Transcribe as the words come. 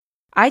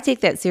I take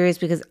that serious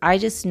because I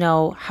just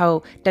know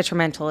how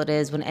detrimental it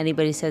is when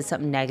anybody says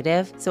something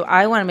negative. So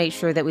I want to make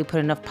sure that we put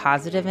enough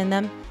positive in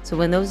them. So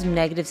when those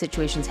negative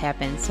situations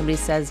happen, somebody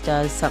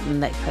does something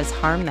that has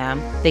harmed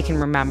them, they can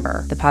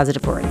remember the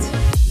positive words.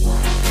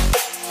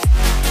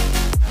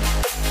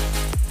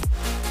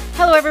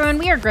 Hello everyone,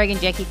 we are Greg and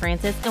Jacquie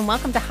Francis, and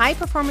welcome to High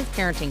Performance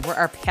Parenting, where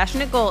our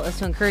passionate goal is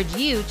to encourage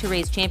you to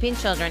raise champion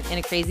children in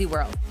a crazy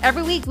world.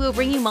 Every week, we will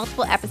bring you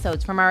multiple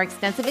episodes from our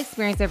extensive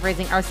experience of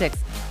raising our six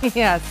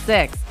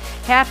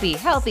happy,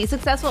 healthy,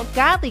 successful,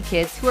 godly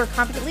kids who are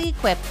confidently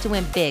equipped to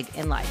win big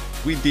in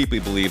life. We deeply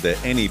believe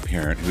that any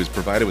parent who is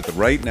provided with the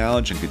right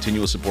knowledge and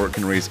continual support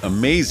can raise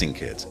amazing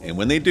kids. And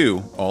when they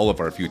do, all of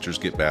our futures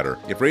get better.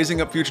 If raising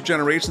up future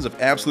generations of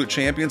absolute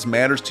champions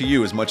matters to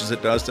you as much as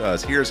it does to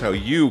us, here's how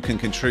you can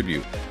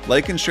contribute.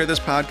 Like and share this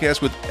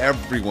podcast with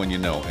everyone you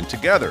know. And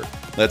together,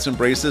 let's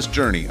embrace this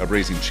journey of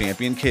raising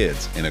champion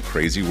kids in a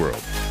crazy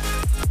world.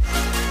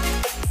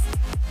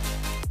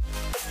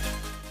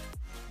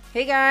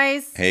 Hey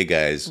guys. Hey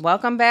guys.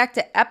 Welcome back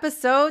to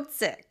episode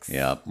 6.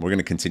 Yeah, we're going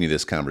to continue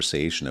this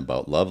conversation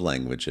about love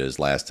languages.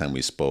 Last time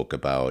we spoke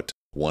about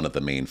one of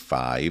the main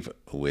 5,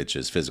 which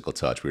is physical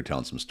touch. We were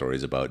telling some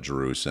stories about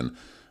Jerusalem,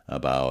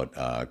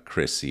 about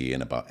Chrissy,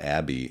 and about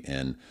Abby.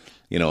 And,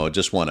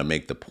 just want to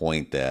make the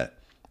point that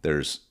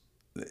there's,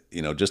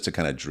 just to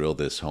kind of drill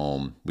this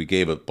home, we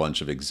gave a bunch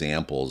of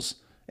examples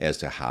as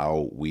to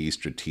how we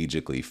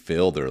strategically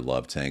fill their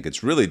love tank.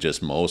 It's really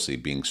just mostly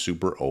being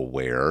super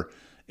aware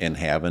and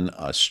having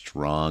a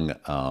strong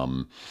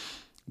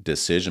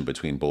decision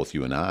between both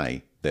you and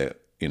I that,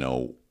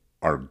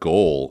 our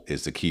goal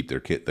is to keep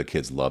the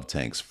kids' love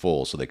tanks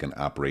full so they can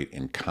operate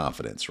in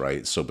confidence,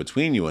 right? So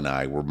between you and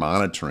I, we're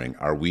monitoring,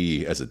 are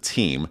we as a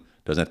team,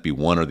 doesn't have to be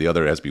one or the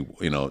other, it has to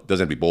be, doesn't have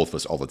to be both of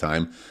us all the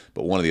time,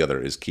 but one or the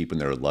other is keeping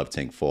their love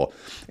tank full.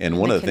 And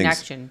one of the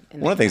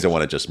things I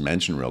want to just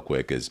mention real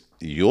quick is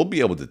you'll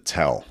be able to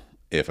tell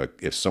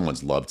if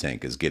someone's love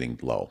tank is getting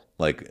low,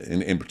 like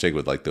in particular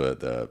with like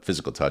the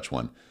physical touch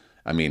one.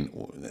 I mean,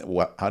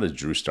 how does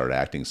Drew start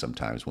acting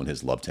sometimes when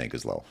his love tank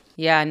is low?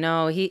 Yeah,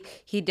 no, he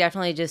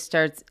definitely just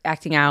starts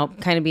acting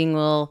out, kind of being a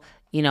little,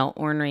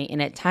 ornery,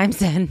 and at times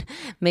then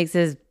makes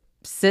his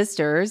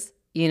sisters,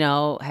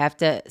 have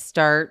to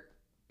start,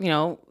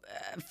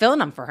 filling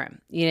them for him.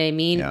 You know what I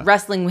mean? Yeah.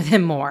 Wrestling with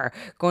him more,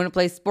 going to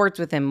play sports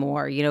with him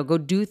more, go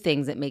do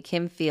things that make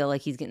him feel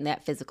like he's getting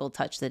that physical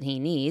touch that he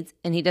needs,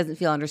 and he doesn't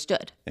feel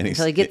understood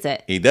until he gets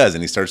it. He does,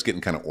 and he starts getting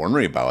kind of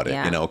ornery about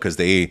it, because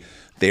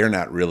they're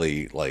not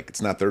really, like,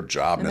 it's not their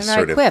job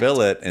necessarily to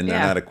fill it, and they're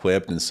not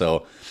equipped, and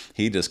so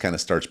he just kind of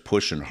starts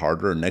pushing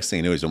harder, and next thing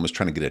you know, he's almost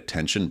trying to get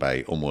attention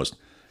by almost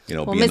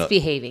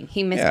misbehaving.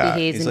 He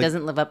misbehaves and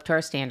doesn't live up to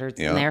our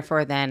standards, and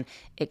therefore then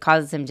it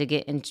causes him to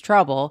get into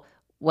trouble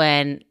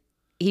when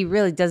he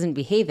really doesn't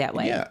behave that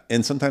way. Yeah,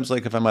 and sometimes,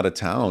 like, if I'm out of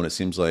town, it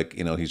seems like,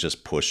 he's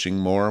just pushing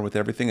more with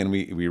everything, and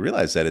we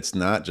realize that it's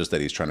not just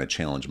that he's trying to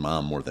challenge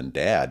mom more than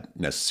dad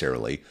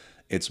necessarily.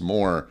 It's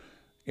more,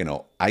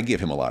 I give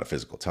him a lot of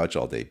physical touch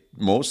all day,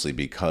 mostly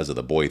because of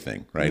the boy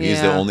thing, right? Yeah.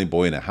 He's the only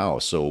boy in the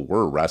house, so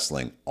we're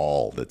wrestling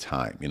all the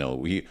time.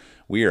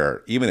 We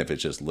are, even if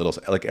it's just little,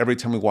 like every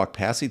time we walk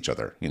past each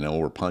other,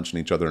 we're punching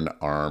each other in the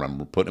arm.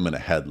 I'm putting him in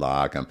a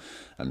headlock.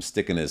 I'm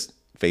sticking his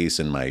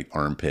face in my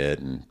armpit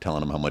and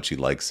telling him how much he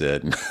likes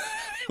it. And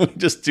we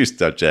just do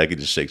stuff. Jackie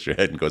just shakes her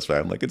head and goes by.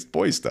 I'm like, it's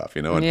boy stuff,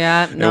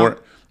 And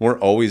we're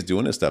always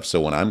doing this stuff. So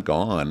when I'm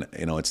gone,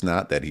 it's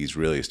not that he's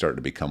really starting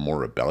to become more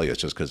rebellious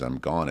just because I'm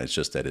gone. It's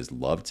just that his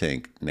love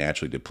tank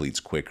naturally depletes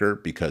quicker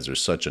because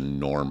there's such a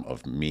norm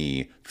of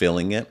me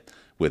filling it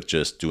with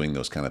just doing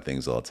those kind of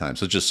things all the time.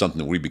 So it's just something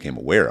that we became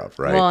aware of,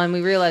 right? Well, and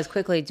we realized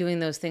quickly doing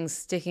those things,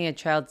 sticking a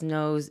child's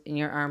nose in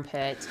your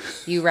armpit,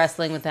 you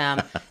wrestling with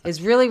them,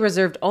 is really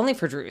reserved only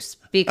for Drews,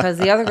 because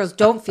the other girls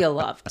don't feel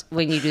loved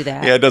when you do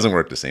that. Yeah, it doesn't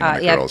work the same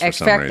in the girls for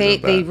some reason. In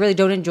fact, they really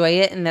don't enjoy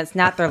it, and that's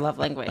not their love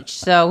language.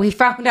 So we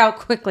found out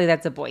quickly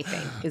that's a boy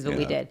thing, is what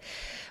we did.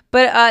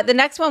 But the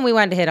next one we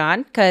wanted to hit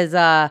on, because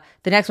the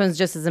next one's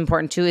just as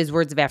important too, is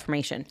words of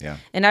affirmation. Yeah.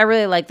 And I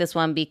really like this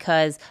one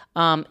because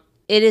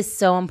it is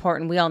so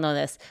important. We all know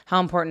this,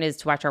 how important it is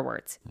to watch our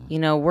words.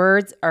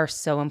 Words are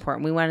so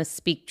important. We want to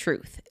speak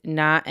truth,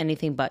 not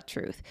anything but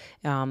truth.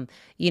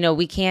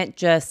 We can't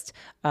just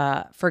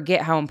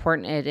forget how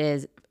important it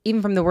is,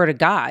 even from the word of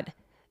God,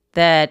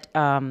 that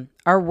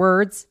our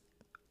words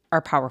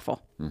are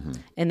powerful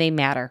and they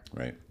matter.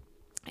 Right.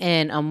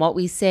 And what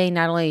we say,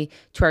 not only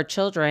to our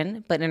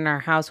children, but in our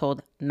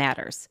household,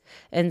 matters.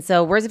 And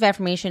so words of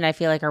affirmation, I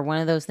feel like, are one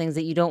of those things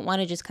that you don't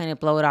want to just kind of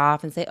blow it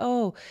off and say,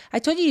 oh, I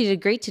told you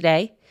did great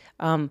today.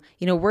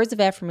 Words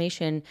of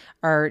affirmation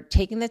are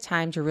taking the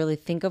time to really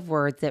think of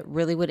words that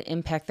really would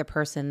impact the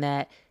person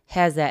that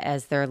has that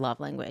as their love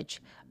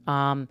language.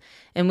 And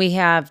we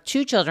have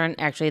 2 children,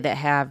 actually, that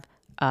have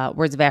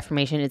words of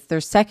affirmation. It's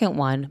their second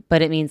one,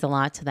 but it means a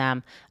lot to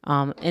them.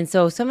 And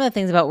so some of the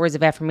things about words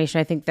of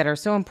affirmation I think that are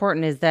so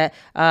important is that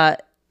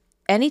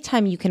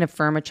anytime you can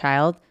affirm a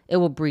child, it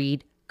will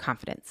breed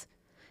confidence.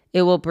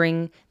 It will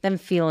bring them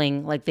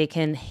feeling like they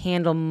can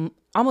handle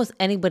almost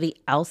anybody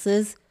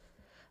else's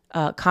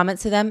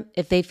comments to them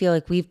if they feel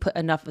like we've put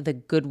enough of the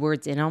good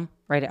words in them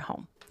right at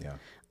home. Yeah.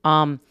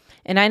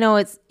 And I know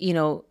it's,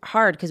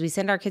 hard because we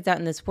send our kids out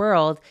in this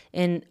world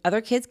and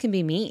other kids can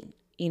be mean.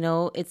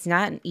 It's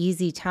not an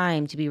easy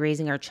time to be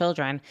raising our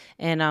children.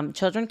 And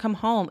children come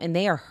home and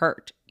they are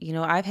hurt.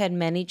 I've had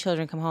many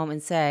children come home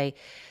and say,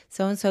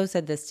 so-and-so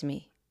said this to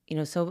me.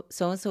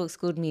 So-and-so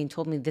excluded me and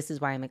told me this is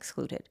why I'm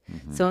excluded.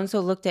 So-and-so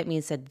looked at me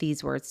and said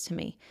these words to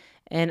me.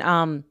 And,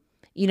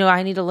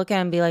 I need to look at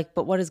him and be like,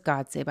 but what does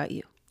God say about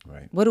you?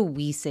 Right. What do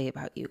we say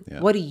about you? Yeah.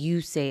 What do you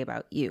say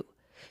about you?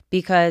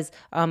 Because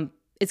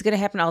it's going to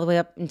happen all the way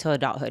up until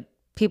adulthood.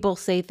 People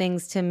say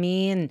things to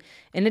me and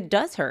it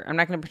does hurt. I'm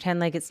not going to pretend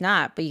like it's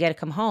not, but you got to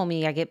come home and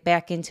you got to get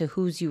back into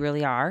whose you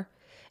really are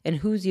and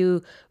who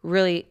you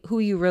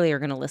really are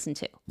going to listen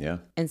to. Yeah.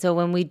 And so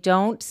when we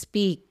don't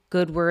speak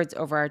good words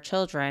over our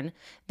children,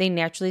 they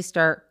naturally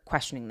start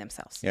questioning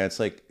themselves. Yeah, it's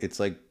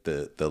like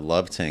the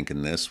love tank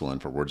in this one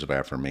for words of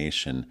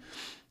affirmation.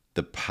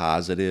 The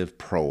positive,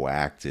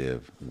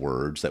 proactive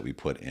words that we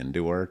put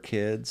into our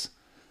kids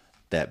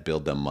that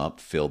build them up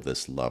fill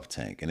this love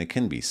tank. And it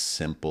can be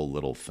simple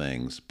little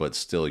things, but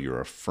still you're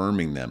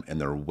affirming them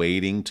and they're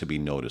waiting to be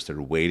noticed. They're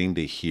waiting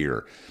to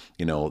hear,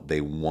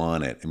 they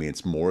want it. I mean,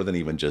 it's more than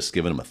even just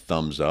giving them a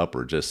thumbs up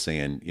or just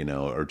saying,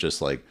 or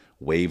just like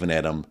waving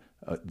at them.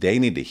 They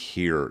need to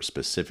hear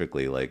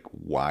specifically, like,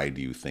 why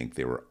do you think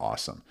they were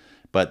awesome?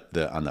 But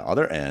on the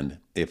other end,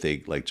 if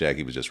they, like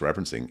Jackie was just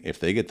referencing, if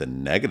they get the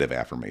negative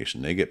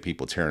affirmation, they get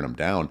people tearing them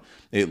down,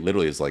 it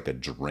literally is like a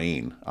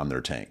drain on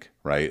their tank,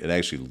 right? It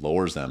actually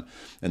lowers them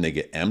and they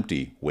get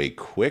empty way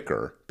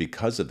quicker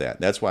because of that.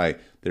 That's why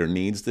there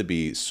needs to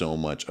be so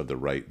much of the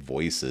right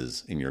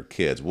voices in your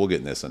kids. We'll get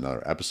in this in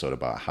another episode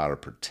about how to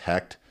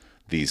protect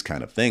these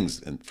kind of things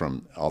and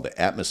from all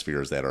the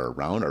atmospheres that are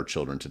around our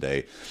children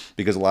today,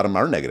 because a lot of them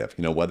are negative,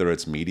 whether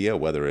it's media,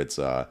 whether it's,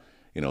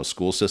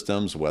 school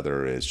systems,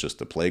 whether it's just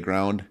the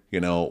playground,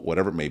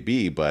 whatever it may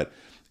be, but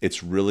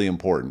it's really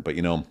important. But,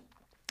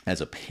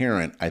 as a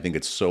parent, I think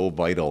it's so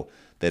vital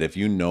that if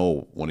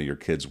one of your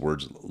kids'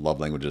 words, love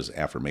languages,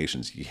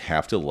 affirmations, you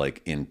have to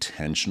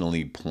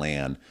intentionally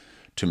plan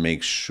to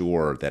make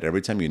sure that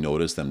every time you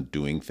notice them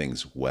doing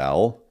things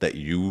well, that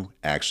you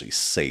actually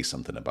say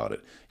something about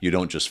it. You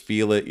don't just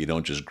feel it. You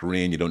don't just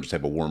grin. You don't just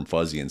have a warm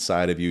fuzzy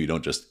inside of you. You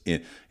don't just,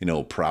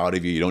 proud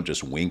of you. You don't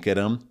just wink at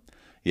them.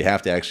 You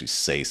have to actually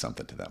say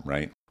something to them,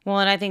 right? Well,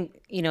 and I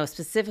think,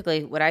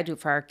 specifically what I do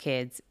for our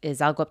kids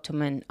is I'll go up to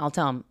them and I'll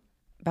tell them,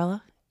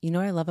 Bella, you know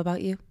what I love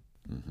about you?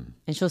 Mm-hmm.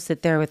 And she'll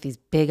sit there with these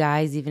big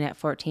eyes, even at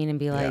 14, and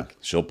be like...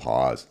 She'll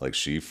pause. Like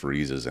she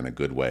freezes in a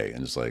good way.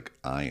 And it's like,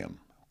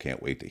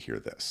 can't wait to hear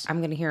this. I'm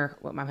going to hear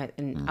what mom had.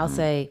 And I'll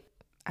say,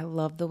 I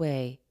love the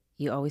way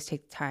you always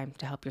take the time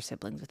to help your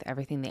siblings with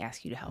everything they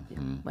ask you to help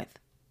you with.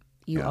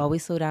 You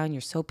always slow down.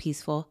 You're so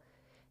peaceful.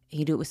 And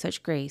you do it with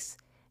such grace.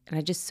 And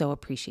I just so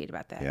appreciate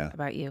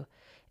about you.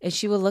 And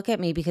she will look at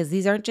me because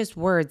these aren't just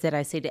words that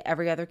I say to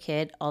every other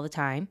kid all the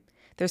time.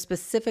 They're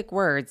specific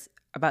words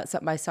about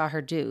something I saw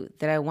her do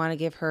that I want to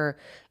give her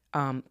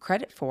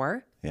credit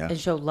for and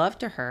show love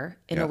to her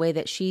in a way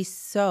that she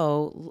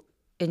so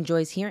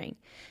enjoys hearing.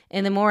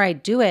 And the more I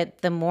do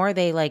it, the more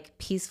they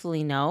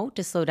peacefully know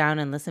to slow down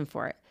and listen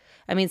for it.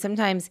 I mean,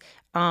 sometimes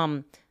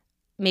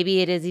maybe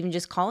it is even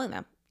just calling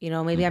them.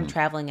 Maybe I'm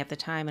traveling at the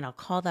time and I'll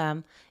call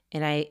them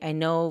and I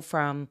know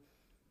from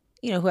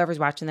whoever's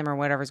watching them or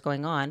whatever's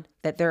going on,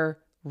 that they're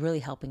really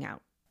helping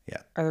out.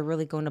 Yeah. Are they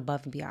really going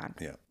above and beyond?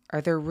 Yeah.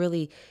 Are they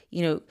really,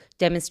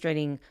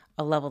 demonstrating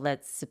a level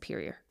that's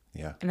superior?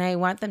 Yeah. And I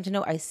want them to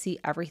know I see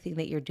everything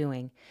that you're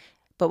doing.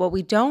 But what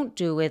we don't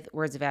do with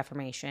words of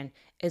affirmation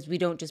is we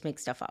don't just make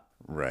stuff up.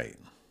 Right.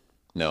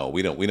 No,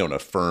 we don't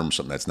affirm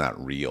something that's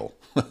not real.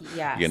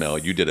 Yes.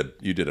 You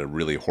did a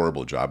really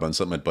horrible job on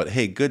something, but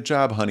hey, good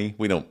job, honey.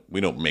 We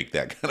don't make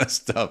that kind of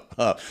stuff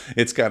up.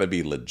 It's got to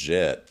be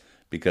legit.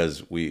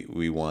 Because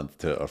we want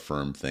to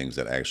affirm things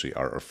that actually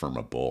are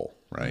affirmable,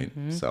 right?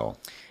 Mm-hmm. So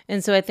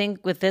I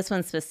think with this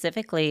one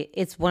specifically,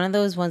 it's one of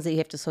those ones that you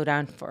have to slow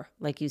down for,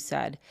 like you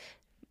said.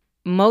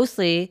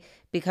 Mostly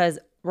because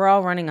we're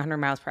all running 100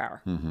 miles per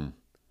hour. Mm-hmm.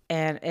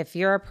 And if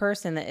you're a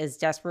person that is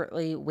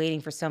desperately waiting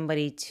for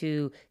somebody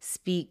to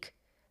speak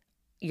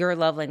your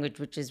love language,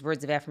 which is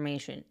words of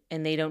affirmation,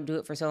 and they don't do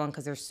it for so long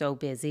because they're so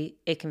busy,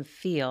 it can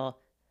feel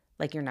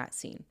like you're not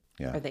seen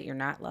or that you're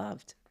not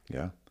loved.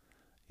 Yeah.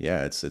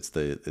 Yeah, it's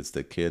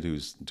the kid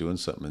who's doing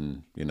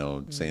something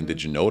and saying,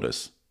 "Did you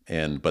notice?"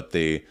 But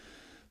they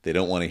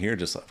don't want to hear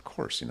just, of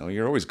course,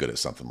 you're always good at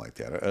something like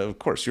that. Of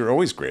course, you're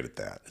always great at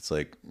that. It's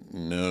like,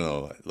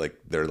 no, like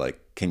they're like,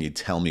 can you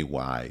tell me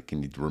why?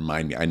 Can you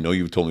remind me? I know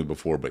you've told me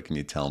before, but can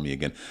you tell me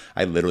again?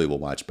 I literally will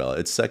watch Bella.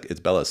 It's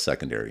Bella's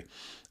secondary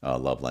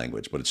love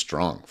language, but it's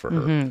strong for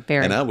her.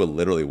 Very. And I will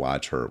literally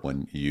watch her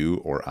when you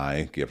or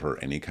I give her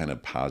any kind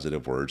of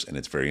positive words, and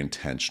it's very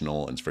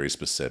intentional and it's very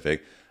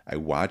specific. I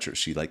watch her.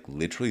 She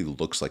literally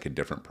looks like a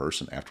different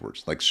person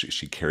afterwards. Like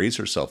she carries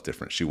herself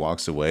different. She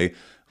walks away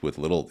with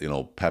little,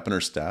 pep in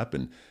her step.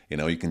 And,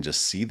 you can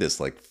just see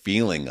this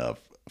feeling of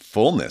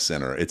fullness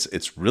in her.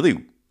 It's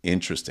really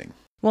interesting.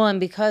 Well, and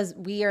because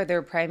we are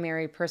their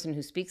primary person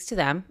who speaks to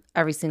them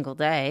every single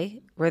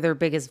day, we're their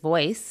biggest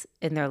voice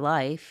in their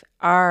life,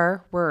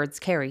 our words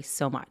carry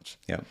so much.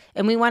 Yeah.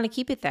 And we want to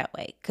keep it that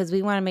way because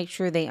we want to make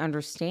sure they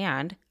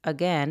understand,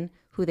 again,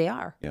 who they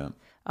are. Yeah.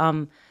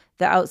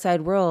 The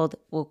outside world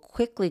will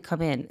quickly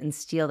come in and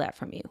steal that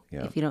from you.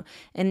 Yeah. If you don't,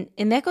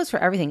 and that goes for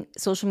everything.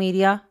 Social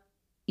media,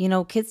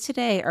 kids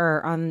today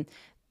are on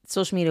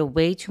social media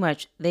way too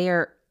much. They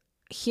are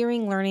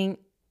hearing, learning,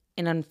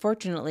 and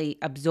unfortunately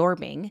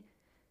absorbing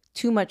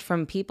too much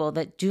from people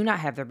that do not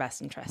have their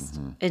best interest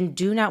and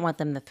do not want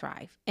them to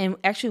thrive and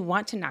actually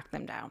want to knock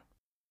them down.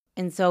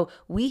 And so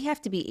we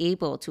have to be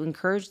able to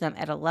encourage them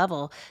at a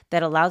level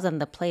that allows them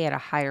to play at a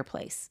higher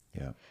place.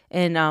 Yeah.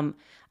 And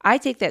I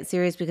take that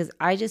serious because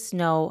I just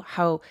know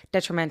how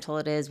detrimental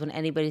it is when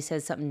anybody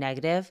says something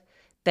negative,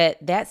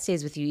 that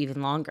stays with you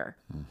even longer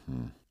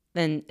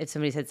than if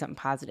somebody said something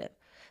positive.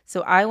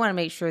 So I want to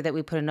make sure that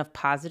we put enough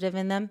positive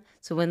in them.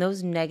 So when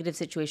those negative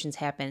situations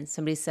happen,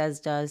 somebody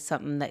does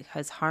something that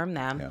has harmed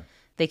them,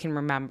 they can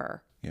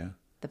remember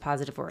the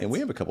positive words. And we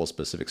have a couple of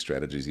specific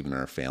strategies even in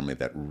our family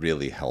that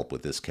really help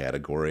with this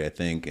category, I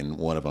think. And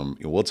one of them,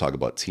 we'll talk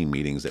about team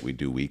meetings that we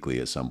do weekly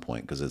at some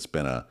point because it's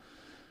been a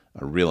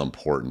real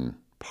important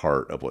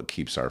part of what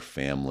keeps our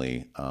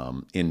family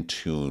in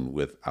tune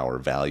with our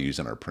values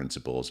and our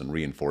principles and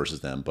reinforces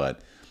them. But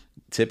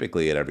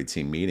typically at every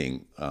team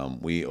meeting,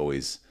 we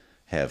always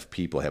have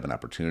people have an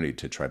opportunity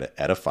to try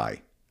to edify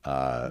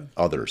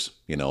others,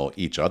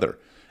 each other.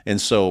 And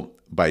so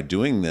by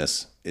doing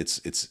this,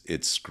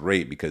 it's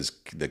great because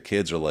the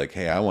kids are like,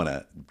 hey,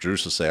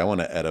 Bruce will say, I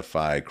want to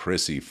edify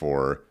Chrissy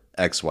for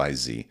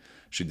XYZ.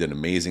 She did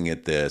amazing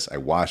at this. I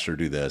watched her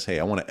do this. Hey,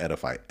 I want to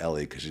edify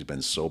Ellie because she's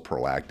been so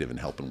proactive in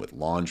helping with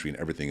laundry and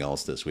everything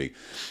else this week.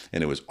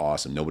 And it was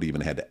awesome. Nobody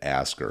even had to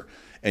ask her.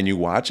 And you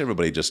watch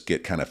everybody just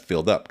get kind of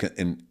filled up.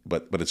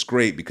 But it's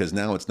great because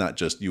now it's not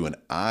just you and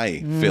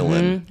I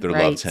filling their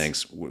love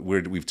tanks.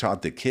 We've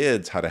taught the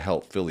kids how to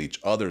help fill each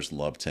other's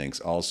love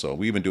tanks also.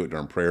 We even do it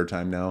during prayer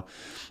time now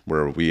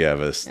where we have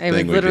a thing we do.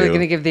 I was literally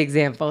going to give the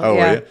example. Oh,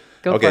 yeah. Were you?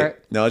 Go for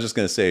it. No, I was just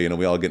going to say,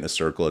 we all get in a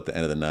circle at the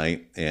end of the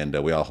night and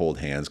we all hold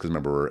hands because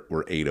remember,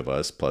 we're 8 of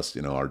us. Plus,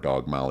 our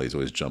dog Molly's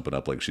always jumping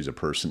up like she's a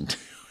person too.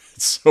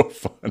 It's so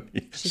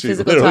funny. She's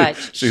physical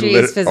touch. She's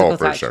physical touch.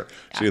 For sure.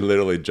 Yeah. She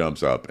literally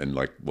jumps up and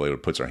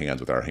puts her hands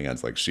with our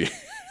hands like she's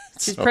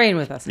praying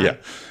with us. Huh?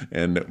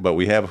 Yeah. But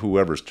we have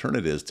whoever's turn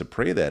it is to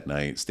pray that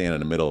night, stand in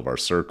the middle of our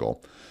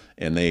circle,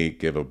 and they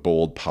give a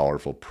bold,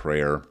 powerful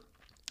prayer.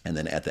 And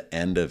then at the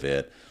end of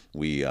it,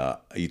 we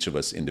each of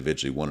us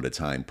individually, one at a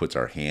time, puts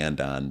our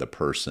hand on the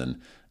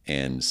person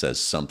and says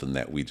something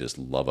that we just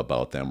love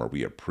about them or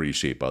we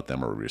appreciate about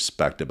them or we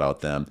respect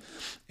about them.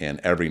 And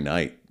every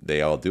night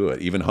they all do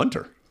it, even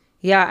Hunter.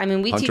 Yeah, I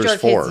mean, we Hunter's teach our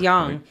 4, kids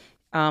young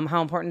right?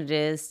 How important it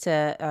is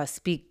to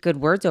speak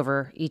good words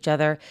over each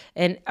other.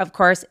 And of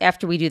course,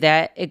 after we do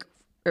that, it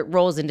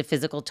rolls into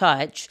physical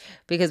touch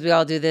because we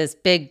all do this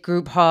big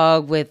group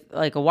hug with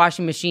like a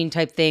washing machine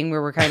type thing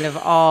where we're kind of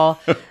all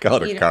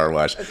call it a car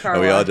wash.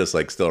 And we all just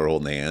still are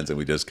holding hands and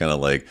we just kind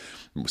of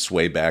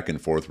sway back and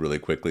forth really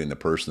quickly and the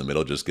person in the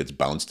middle just gets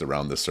bounced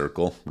around the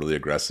circle really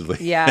aggressively.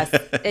 Yes.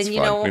 And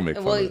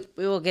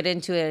we will get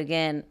into it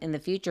again in the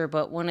future,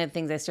 but one of the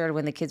things I started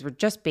when the kids were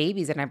just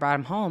babies and I brought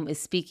them home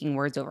is speaking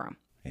words over them.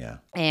 Yeah.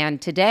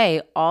 And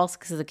today,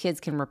 because the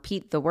kids can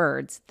repeat the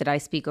words that I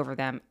speak over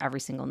them every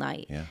single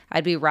night. Yeah.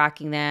 I'd be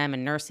rocking them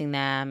and nursing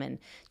them and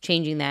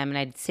changing them. And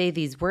I'd say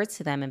these words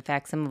to them. In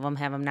fact, some of them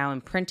have them now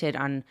imprinted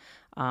on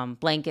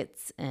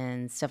blankets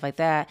and stuff like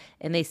that.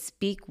 And they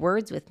speak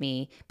words with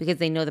me because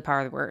they know the power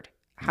of the word.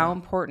 How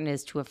important it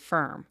is to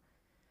affirm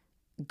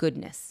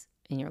goodness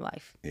in your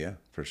life. Yeah,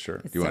 for sure.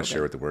 Do you want to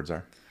share what the words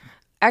are?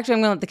 Actually,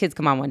 I'm going to let the kids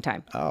come on one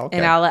time. Oh, okay.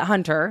 And I'll let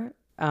Hunter...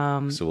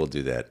 so we'll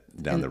do that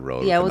down the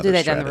road. Yeah, we'll do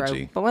that down the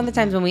road. But one of the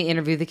times when we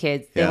interview the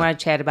kids, they want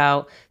to chat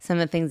about some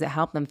of the things that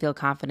help them feel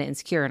confident and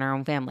secure in our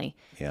own family.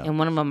 Yeah. And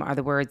one of them are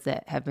the words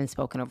that have been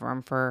spoken over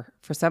them for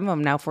some of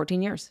them now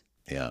 14 years.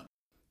 Yeah.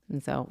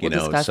 And so we'll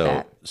discuss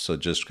that. So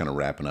just kind of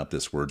wrapping up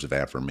this words of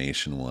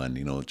affirmation one,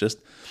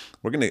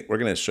 we're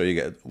gonna show you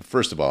guys.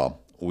 First of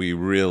all, we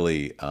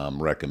really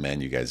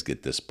recommend you guys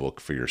get this book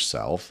for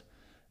yourself,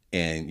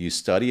 and you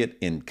study it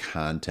in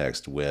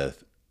context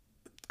with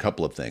a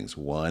couple of things.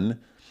 One,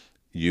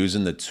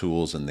 using the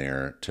tools in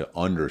there to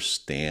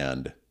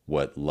understand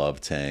what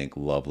love tank,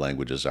 love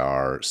languages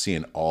are,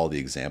 seeing all the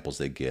examples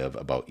they give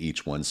about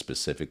each one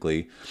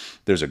specifically.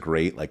 There's a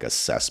great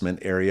assessment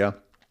area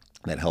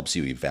that helps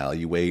you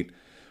evaluate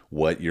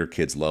what your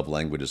kids' love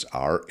languages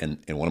are. And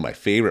one of my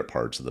favorite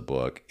parts of the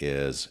book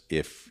is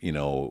if,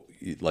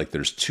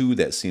 there's 2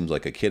 that seems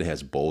like a kid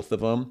has both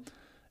of them,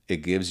 it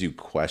gives you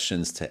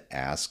questions to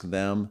ask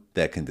them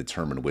that can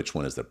determine which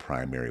one is the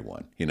primary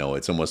one.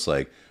 It's almost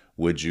like,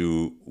 would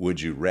you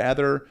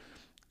rather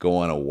go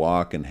on a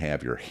walk and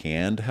have your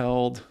hand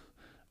held,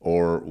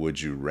 or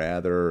would you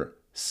rather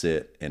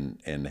sit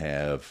and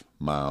have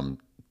mom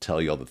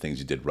tell you all the things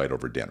you did right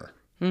over dinner,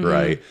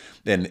 right?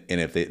 And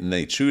if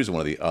they choose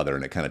one or the other,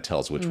 and it kind of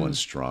tells which one's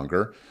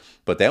stronger.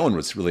 But that one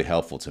was really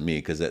helpful to me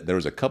because there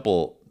was a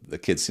couple, the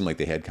kids seemed like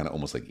they had kind of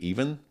almost like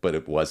even, but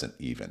it wasn't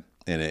even.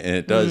 And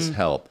it does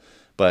help.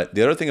 But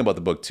the other thing about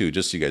the book too,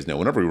 just so you guys know,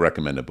 whenever we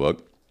recommend a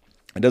book,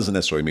 it doesn't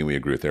necessarily mean we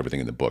agree with everything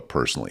in the book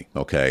personally,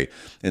 okay?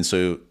 And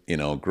so,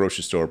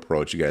 grocery store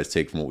approach, you guys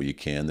take from what you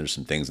can. There's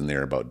some things in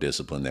there about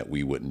discipline that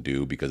we wouldn't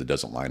do because it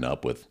doesn't line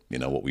up with,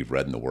 what we've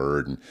read in the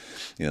Word. And,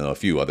 a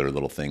few other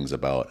little things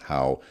about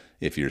how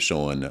if you're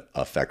showing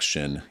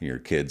affection, your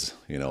kid's,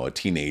 a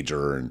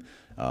teenager and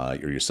or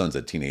your son's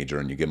a teenager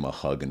and you give him a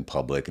hug in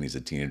public and he's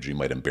a teenager, you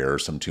might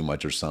embarrass him too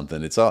much or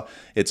something. It's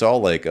all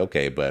like,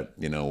 okay, but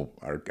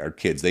our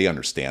kids, they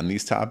understand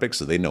these topics,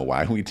 so they know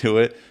why we do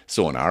it.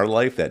 So in our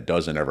life, that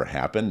doesn't ever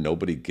happen.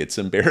 Nobody gets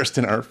embarrassed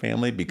in our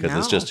family because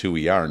it's just who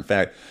we are. In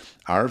fact,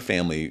 our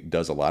family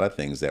does a lot of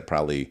things that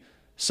probably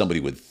somebody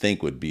would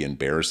think would be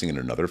embarrassing in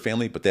another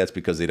family, but that's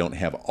because they don't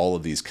have all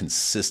of these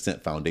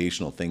consistent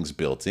foundational things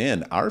built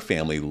in. Our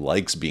family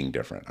likes being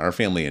different. Our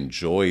family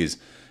enjoys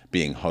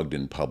being hugged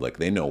in public.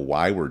 They know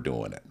why we're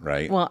doing it,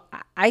 right? Well,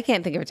 I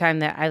can't think of a time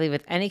that I leave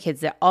with any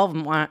kids that all of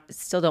them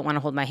still don't want to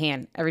hold my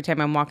hand. Every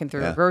time I'm walking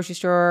through a grocery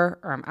store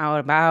or I'm out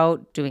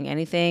about doing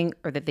anything,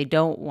 or that they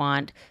don't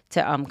want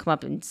to come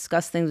up and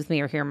discuss things with me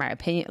or hear my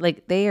opinion.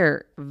 Like, they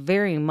are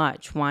very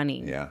much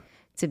wanting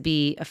to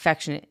be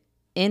affectionate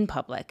in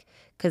public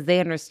because they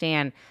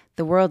understand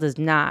the world is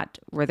not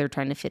where they're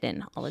trying to fit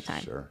in all the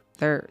time. Sure.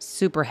 They're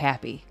super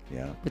happy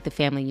with the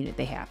family unit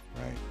they have.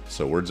 Right.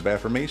 So words of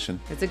affirmation.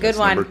 It's a good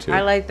one. Number 2.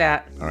 I like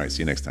that. All right.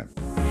 See you next time.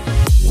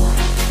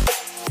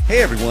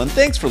 Hey, everyone.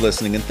 Thanks for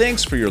listening and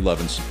thanks for your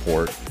love and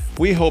support.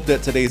 We hope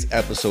that today's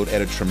episode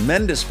added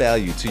tremendous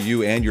value to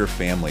you and your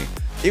family.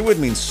 It would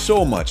mean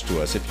so much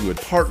to us if you would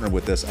partner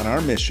with us on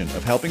our mission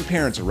of helping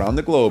parents around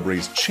the globe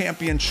raise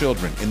champion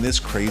children in this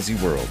crazy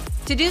world.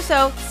 To do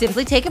so,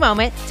 simply take a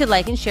moment to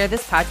like and share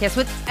this podcast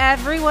with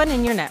everyone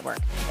in your network.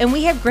 And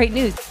we have great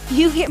news.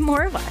 You get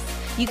more of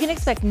us. You can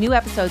expect new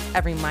episodes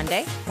every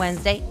Monday,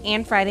 Wednesday,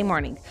 and Friday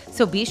morning.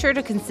 So be sure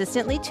to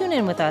consistently tune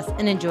in with us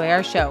and enjoy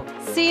our show.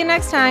 See you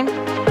next time.